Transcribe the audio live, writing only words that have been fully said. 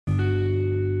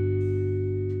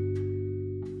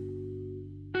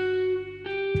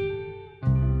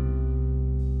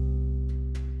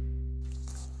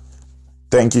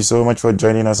Thank you so much for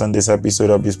joining us on this episode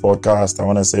of this podcast. I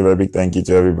want to say a very big thank you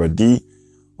to everybody,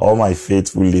 all my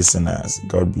faithful listeners.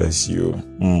 God bless you.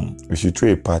 We should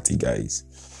throw a party, guys.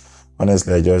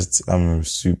 Honestly, I'm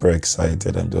super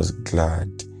excited. I'm just glad.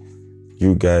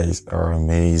 You guys are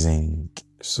amazing.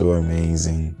 So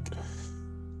amazing.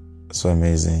 So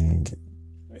amazing.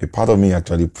 A part of me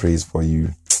actually prays for you.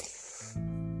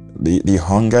 The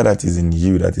hunger that is in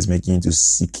you, that is making you to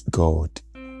seek God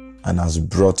and has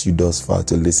brought you thus far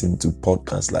to listen to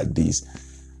podcasts like this.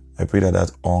 I pray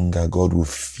that hunger, God will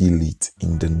feel it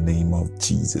in the name of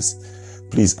Jesus.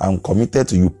 Please, I'm committed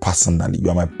to you personally. You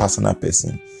are my personal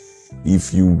person.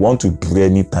 If you want to pray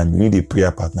anytime, you need a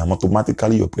prayer partner. I'm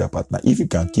automatically your prayer partner. If you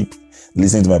can keep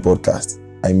listening to my podcast,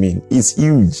 it's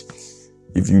huge.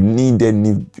 If you need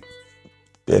any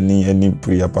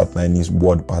prayer partner, any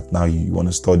word partner, you want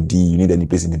to study, you need any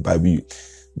place in the Bible,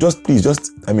 I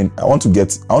want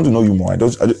to know you more. I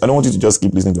don't want you to just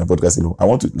keep listening to my podcast alone. I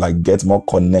want to get more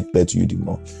connected to you the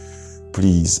more.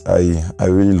 Please, I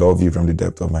really love you from the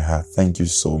depth of my heart. Thank you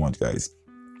so much, guys.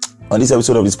 On this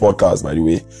episode of this podcast, by the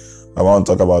way, I want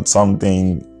to talk about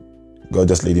something God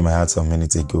just laid in my heart some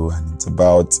minutes ago, and it's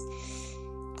about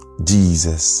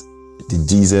Jesus. The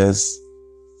Jesus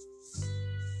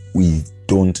we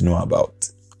don't know about,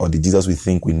 or the Jesus we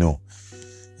think we know.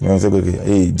 You know,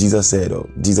 hey, Jesus said, or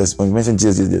Jesus, when you mention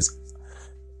Jesus,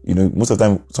 you know, most of the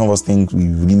time, some of us think we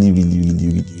really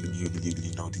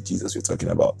know the Jesus we're talking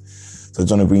about. So I just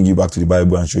want to bring you back to the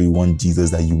Bible and show you one Jesus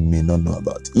that you may not know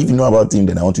about. If you know about him,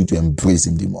 then I want you to embrace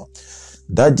him the more.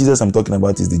 That Jesus I'm talking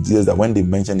about is the Jesus that when they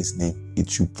mention his name,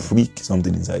 it should prick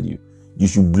something inside you. You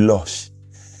should blush.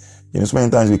 You know, so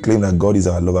many times we claim that God is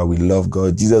our lover. We love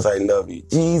God. Jesus, I love you.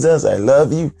 Jesus, I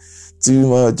love you too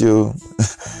much, yo.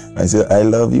 I say, I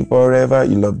love you forever.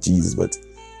 You love Jesus. But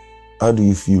how do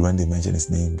you feel when they mention his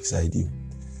name beside you?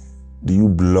 Do you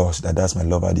blush that that's my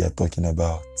lover they are talking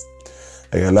about?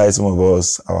 I realize some of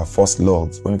us, our first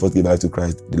love, when we first gave life to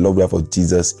Christ, the love we have for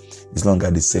Jesus is no longer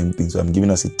the same thing. So I'm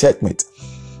giving us a checkmate.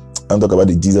 I'm talking about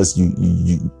the Jesus who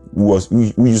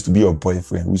used to be your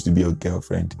boyfriend, who used to be your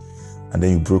girlfriend, and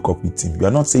then you broke up with him. You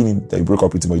are not saying that you broke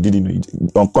up with him, but you didn't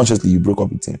know. Unconsciously, you broke up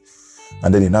with him.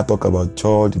 And then they now talk about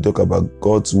church, they talk about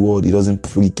God's word. It doesn't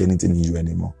prick anything in you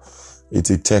anymore.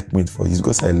 It's a checkmate for you. It's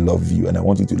because I love you and I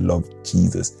want you to love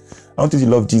Jesus. I want you to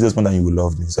love Jesus more than you will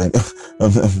love me. So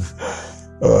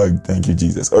oh, thank you,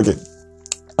 Jesus. Okay. I'm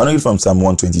going to read from Psalm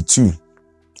 122,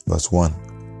 verse 1.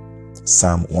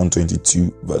 Psalm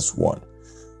 122, verse 1.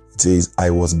 It says, I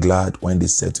was glad when they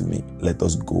said to me, let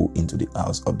us go into the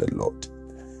house of the Lord.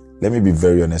 Let me be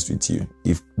very honest with you.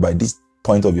 If by this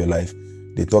point of your life,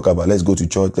 they talk about, let's go to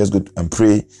church, let's go and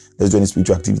pray, let's do any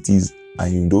spiritual activities,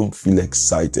 and you don't feel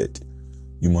excited,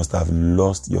 you must have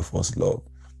lost your first love.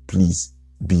 Please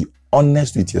be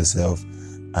honest with yourself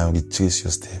and retrace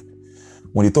your step.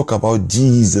 When they talk about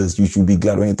Jesus, you should be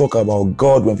glad. When you talk about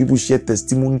God, when people share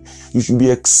testimony, you should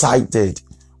be excited.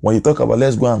 When you talk about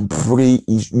let's go and pray,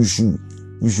 you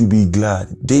should be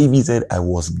glad. David said, I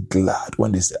was glad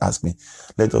when they asked me,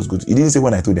 let us go. He didn't say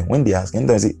when I told them. When they asked,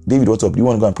 and I say, David, what's up? Do you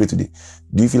want to go and pray today?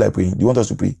 Do you feel like praying? Do you want us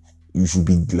to pray? You should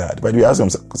be glad. But we ask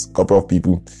a couple of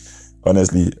people,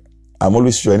 honestly, I'm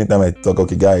always sure anytime I talk,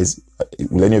 okay, guys,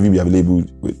 will any of you be available?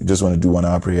 We just want to do 1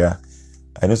 hour prayer.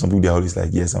 I know some people, they're always like,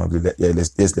 yes, I'm available. Yeah, let's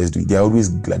do it. They're always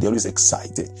glad. They're always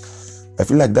excited. I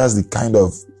feel like that's the kind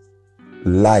of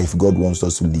life God wants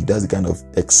us to live. That's the kind of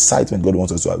excitement God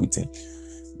wants us to have with him.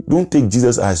 Don't take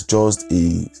Jesus as just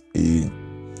a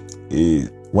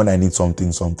when I need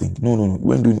something.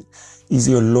 No. He's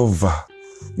your lover.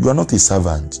 You are not a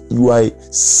servant. You are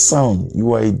a son.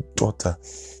 You are a daughter.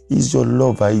 He's your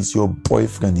lover. He's your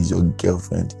boyfriend. He's your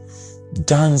girlfriend.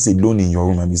 Dance alone in your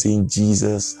room and be saying,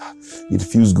 Jesus, it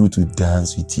feels good to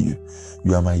dance with you.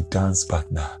 You are my dance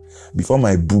partner. Before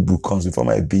my boo-boo comes, before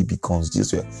my baby comes,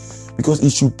 Jesus, because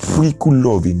it should prickle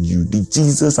love in you. The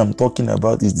Jesus I'm talking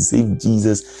about is the same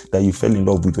Jesus that you fell in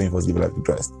love with when you first gave life to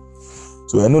Christ.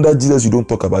 So I know that Jesus, you don't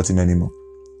talk about him anymore.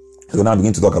 So now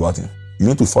begin to talk about him. You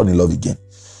need to fall in love again.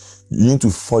 You need to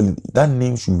fall in. That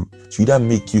name should either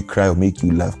make you cry or make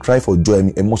you laugh. Cry for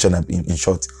joy, emotion in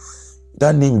short.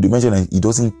 That name, they mention it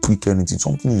doesn't prick anything.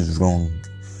 Something is wrong.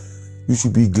 You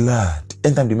should be glad.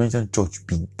 Anytime they mention church,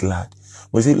 be glad.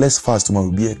 When they say let's fast tomorrow,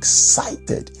 be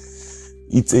excited.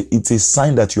 It's a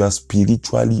sign that you are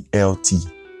spiritually healthy.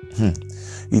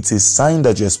 It's a sign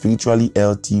that you are spiritually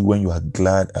healthy when you are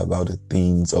glad about the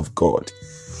things of God.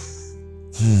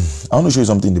 I want to show you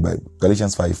something in the Bible.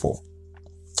 Galatians 5:4.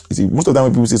 You see, most of the time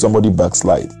when people say somebody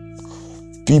backslide,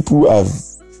 people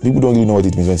don't really know what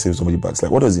it means when they say somebody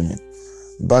backslide. What does it mean?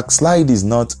 Backslide is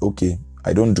not, okay,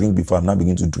 I don't drink before I'm not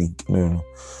beginning to drink. No.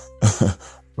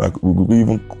 Like, we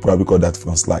even probably call that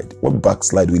front slide. What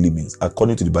backslide really means,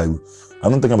 according to the Bible.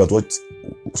 I'm not talking about what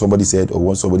somebody said or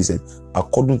what somebody said.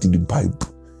 According to the Bible.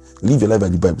 Live your life by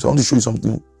the Bible. So I want to show you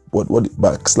something, what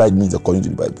backslide means according to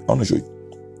the Bible. I want to show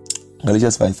you.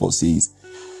 Galatians 5:4 says,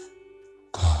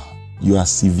 you are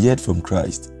severed from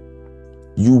Christ.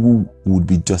 You who would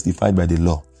be justified by the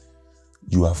law,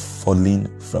 you are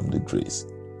falling from the grace.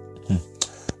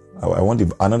 I want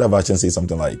another version says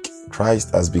something like,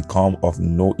 Christ has become of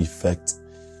no effect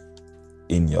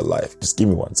in your life. Just give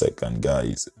me 1 second,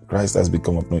 guys. Christ has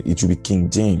become of no, it should be King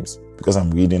James, because I'm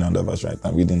reading another version right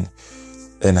now. I'm reading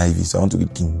NIV, so I want to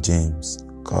read King James.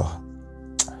 God,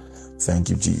 thank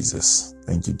you, Jesus.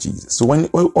 Thank you, Jesus. So when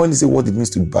you say what it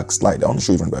means to backslide, I want to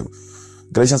show you from the Bible.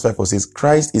 Galatians 5:4 says,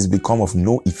 Christ is become of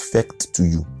no effect to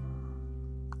you.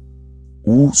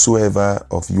 Whosoever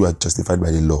of you are justified by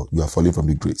the law, you are falling from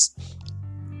the grace.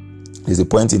 There's a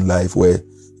point in life where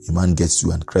a man gets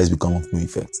you and Christ become of no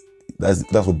effect. That's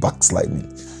what backslide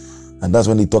means. And that's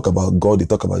when they talk about God, they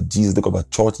talk about Jesus, they talk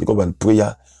about church, they talk about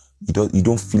prayer. You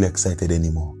don't feel excited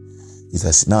anymore. It's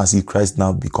as now as if Christ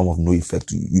now become of no effect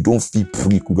to you. You don't feel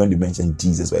pricked when they mention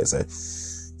Jesus by your side.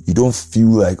 You don't feel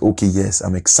like, okay, yes,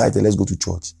 I'm excited, let's go to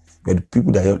church. But the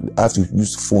people that have to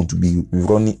use phone to be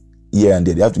running here and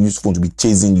there, they have to use phone to be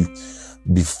chasing you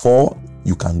before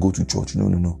you can go to church.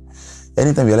 No.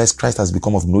 Anytime you realize Christ has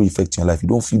become of no effect in your life, you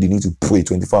don't feel the need to pray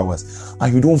 24 hours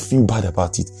and you don't feel bad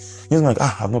about it. You're like,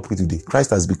 I've not prayed today. Christ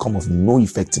has become of no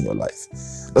effect in your life.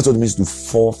 That's what it means to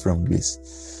fall from grace.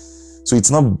 So it's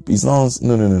not,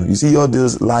 no. You see all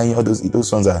those lying, all those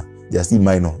sons they are still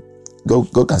minor.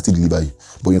 God can still deliver you.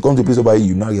 But when you come to a place where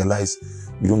you now realize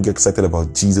you don't get excited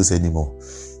about Jesus anymore.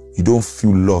 You don't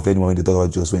feel love anymore when they talk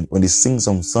about Jesus. When they sing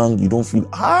some song, you don't feel,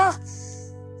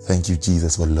 thank you,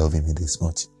 Jesus, for loving me this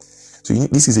much. So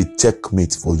this is a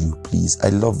checkmate for you, please. I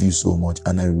love you so much,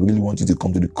 and I really want you to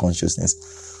come to the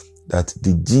consciousness that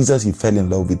the Jesus you fell in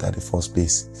love with at the first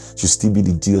place should still be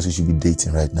the Jesus you should be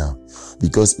dating right now.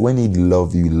 Because when he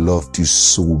loved you, he loved you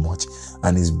so much,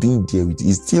 and he's being there with you.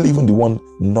 He's still even the one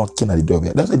knocking at the door.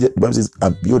 That's why the Bible says,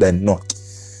 behold, I knock.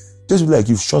 Just be like,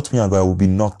 you've shut me out, but I will be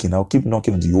knocking. I'll keep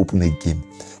knocking until you open again,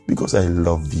 because I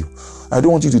love you. I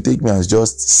don't want you to take me as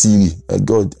just Siri.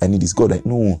 God, I need this. God,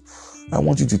 no. I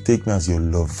want you to take me as your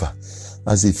lover,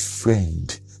 as a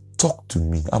friend. Talk to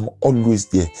me. I'm always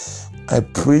there. I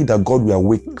pray that God will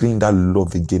awaken that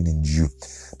love again in you.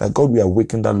 That God will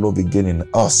awaken that love again in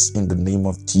us, in the name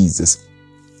of Jesus.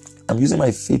 I'm using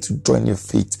my faith to join your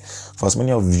faith for as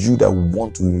many of you that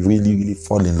want to really, really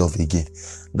fall in love again.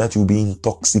 That you'll be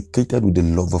intoxicated with the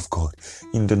love of God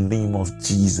in the name of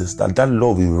Jesus. That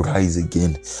love will rise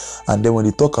again. And then when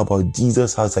they talk about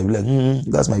Jesus' house, I'll be like,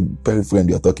 that's my very friend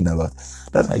you're talking about.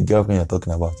 That's my girlfriend you're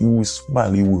talking about. You will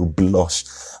smile, you will blush.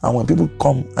 And when people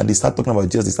come and they start talking about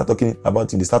Jesus, they start talking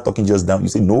about him, they start talking just down. You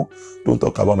say, no, don't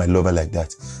talk about my lover like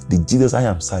that. The Jesus I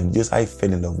am serving, Jesus I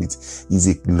fell in love with, is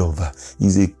a lover,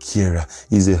 he's a carer,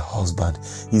 he's a husband,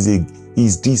 he's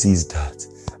this, he's that.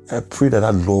 I pray that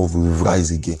love will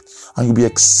rise again. And you'll be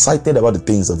excited about the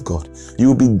things of God.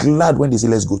 You'll be glad when they say,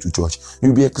 let's go to church.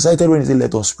 You'll be excited when they say,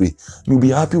 let us pray. You'll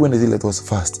be happy when they say, let us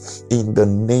fast. In the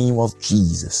name of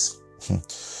Jesus.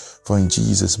 For in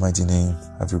Jesus' mighty name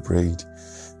have we prayed.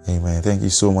 Amen. Thank you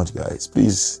so much, guys.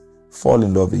 Please fall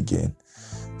in love again.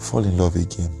 Fall in love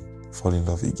again. Fall in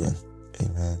love again.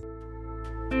 Amen.